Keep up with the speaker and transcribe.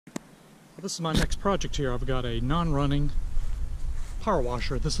This is my next project here. I've got a non-running power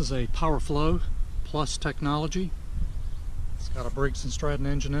washer. This is a PowerFlow Technology. It's got a Briggs & Stratton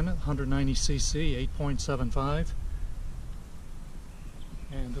engine in it, 190cc, 8.75.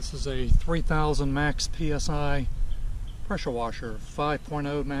 And this is a 3000 max PSI pressure washer,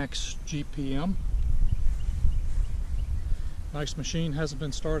 5.0 max GPM. Nice machine, hasn't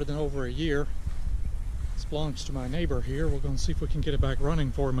been started in over a year. This belongs to my neighbor here. We're going to see if we can get it back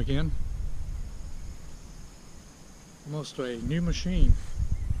running for him again. Almost a new machine.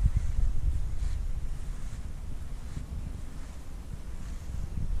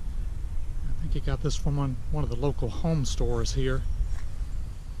 I think he got this from one of the local home stores here.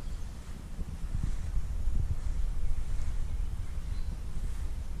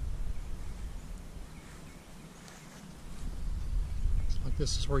 Looks like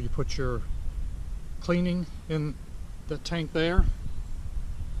this is where you put your cleaning in the tank there.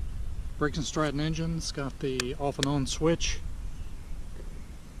 Briggs & Stratton engine. It's got the off and on switch.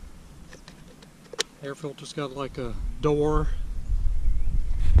 Air filter's got like a door.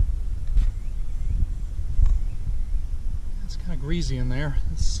 It's kind of greasy in there.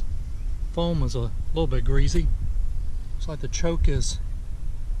 This foam is a little bit greasy. Looks like the choke is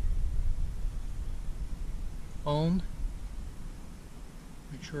on.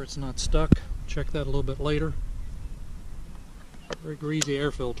 Make sure it's not stuck. Check that a little bit later. Very greasy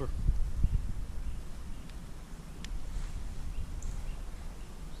air filter.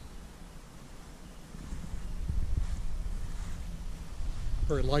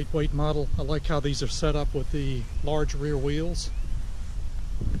 Very lightweight model. I like how these are set up with the large rear wheels.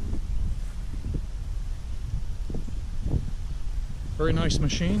 Very nice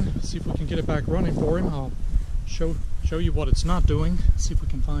machine. Let's see if we can get it back running for him. I'll show you what it's not doing. See if we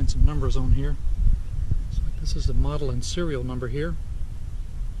can find some numbers on here. Looks like this is the model and serial number here.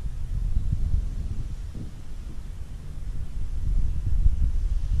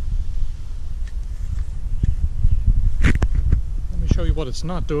 Show you what it's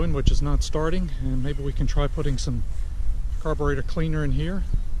not doing, which is not starting, and maybe we can try putting some carburetor cleaner in here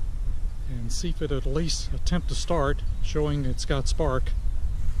and see if it at least attempt to start, showing it's got spark.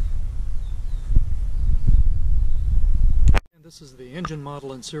 And this is the engine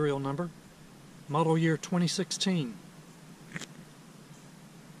model and serial number, model year 2016.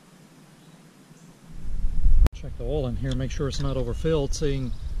 Check the oil in here, make sure it's not overfilled,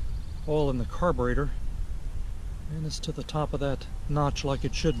 seeing oil in the carburetor. And it's to the top of that notch like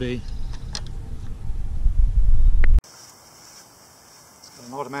it should be. It's got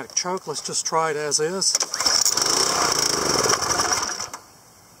an automatic choke. Let's just try it as is.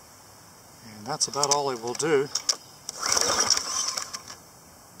 And that's about all it will do.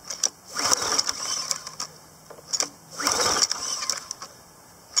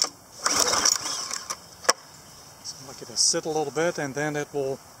 Seems like it'll sit a little bit and then it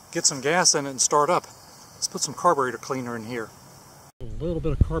will get some gas in it and start up. Let's put some carburetor cleaner in here. A little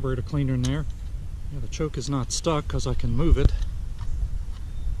bit of carburetor cleaner in there. Yeah, the choke is not stuck because I can move it.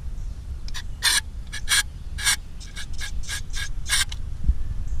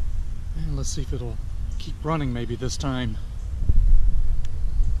 And let's see if it'll keep running maybe this time.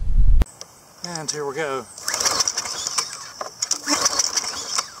 And here we go.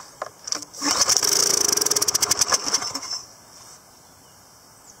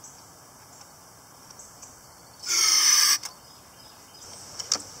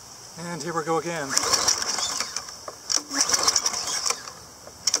 And here we go again.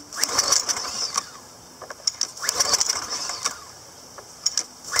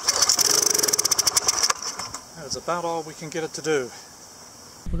 That's about all we can get it to do.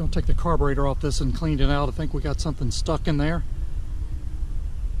 We're going to take the carburetor off this and clean it out. I think we got something stuck in there.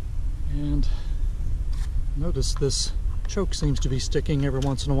 And notice this choke seems to be sticking every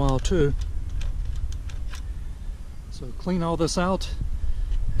once in a while too. So clean all this out.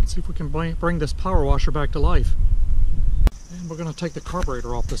 See if we can bring this power washer back to life. And we're going to take the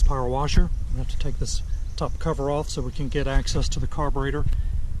carburetor off this power washer. We have to take this top cover off so we can get access to the carburetor.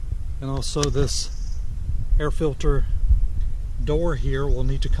 And also this air filter door here will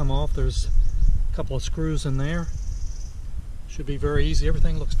need to come off. There's a couple of screws in there. Should be very easy.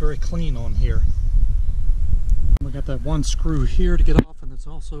 Everything looks very clean on here. We got that one screw here to get off, and there's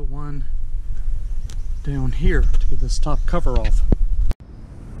also one down here to get this top cover off.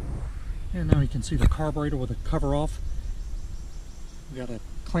 And now you can see the carburetor with the cover off. We got to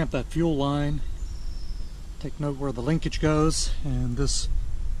clamp that fuel line, take note where the linkage goes, and this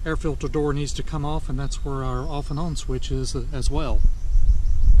air filter door needs to come off, and that's where our off and on switch is as well.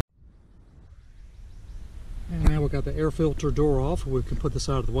 And now we're got the air filter door off. We can put this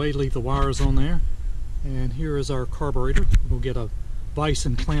out of the way, leave the wires on there. And here is our carburetor. We'll get a vise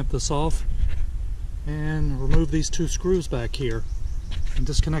and clamp this off and remove these two screws back here and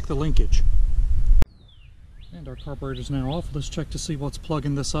disconnect the linkage. And our carburetor is now off. Let's check to see what's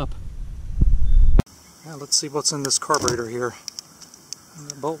plugging this up. Now let's see what's in this carburetor here.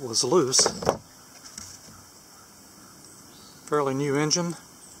 The bolt was loose. Fairly new engine.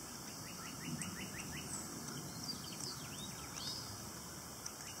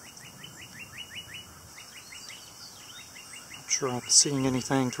 Not sure I'm seeing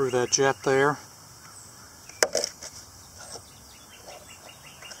anything through that jet there.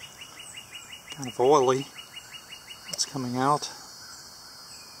 Kind of oily. What's coming out?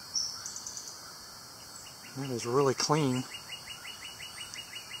 That is really clean.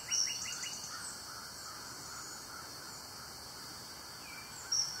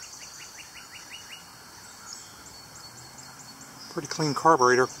 Pretty clean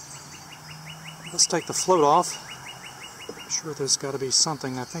carburetor. Let's take the float off. I'm sure there's got to be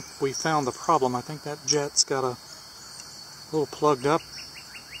something. I think we found the problem. I think that jet's got a little plugged up.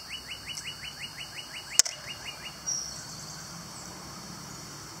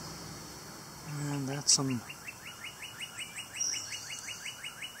 And that's some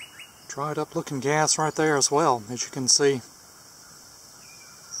dried up looking gas right there as well, as you can see.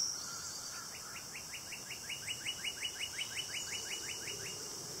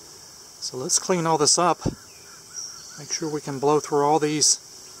 So let's clean all this up. Make sure we can blow through all these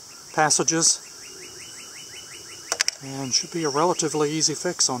passages. And should be a relatively easy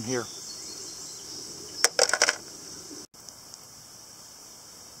fix on here.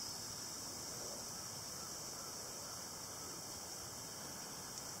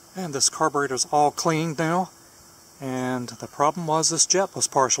 And this carburetor is all cleaned now, and the problem was this jet was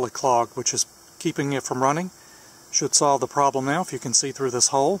partially clogged, which is keeping it from running. Should solve the problem now if you can see through this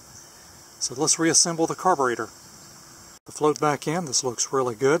hole. So let's reassemble the carburetor. The float back in. This looks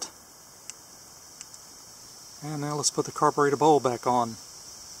really good. And now let's put the carburetor bowl back on.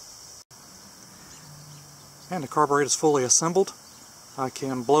 And the carburetor is fully assembled. I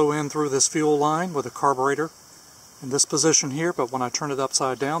can blow in through this fuel line with the carburetor in this position here, but when I turn it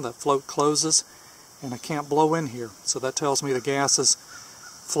upside down, that float closes and I can't blow in here. So that tells me the gas is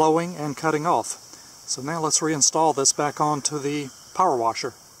flowing and cutting off. So now let's reinstall this back onto the power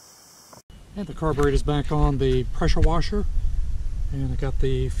washer. And the carburetor is back on the pressure washer, and I got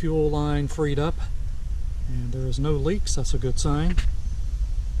the fuel line freed up, and there is no leaks. That's a good sign.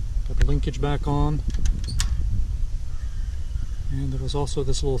 Got the linkage back on, and there was also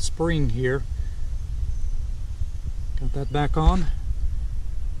this little spring here. Got that back on.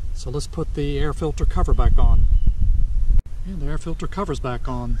 So let's put the air filter cover back on. And the air filter cover's back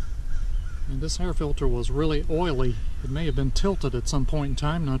on. And this air filter was really oily. It may have been tilted at some point in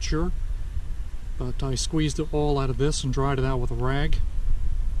time, not sure. But I squeezed the oil out of this and dried it out with a rag.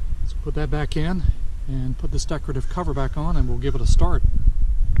 So put that back in and put this decorative cover back on, and we'll give it a start.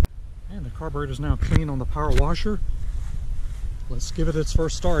 And the carburetor is now clean on the power washer. Let's give it its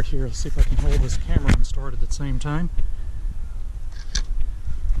first start here. Let's see if I can hold this camera and start at the same time.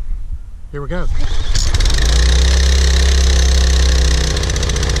 Here we go.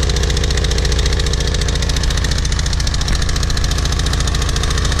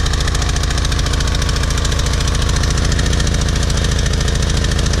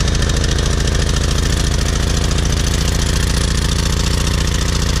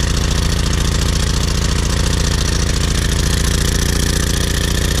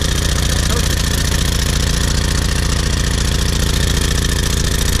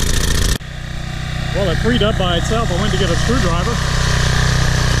 Well, it freed up by itself. I went to get a screwdriver.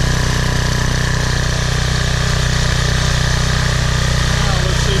 Now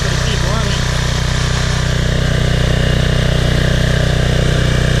let's see if it'll keep running.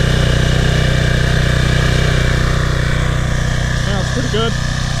 Now it's pretty good.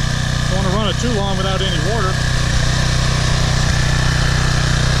 Don't want to run it too long without any water.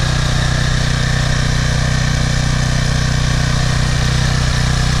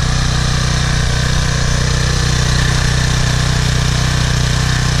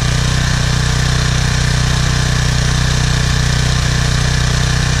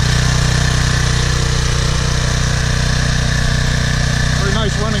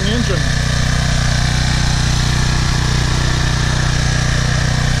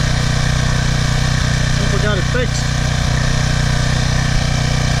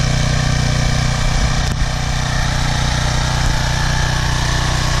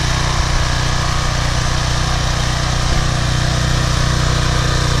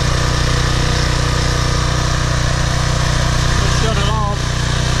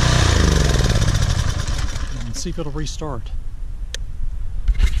 see if it'll restart.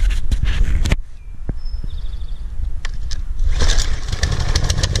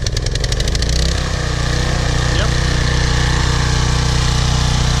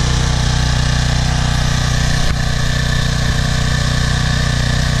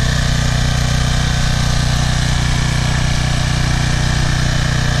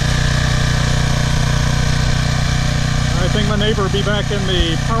 I think my neighbor will be back in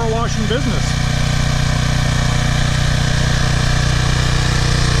the power washing business.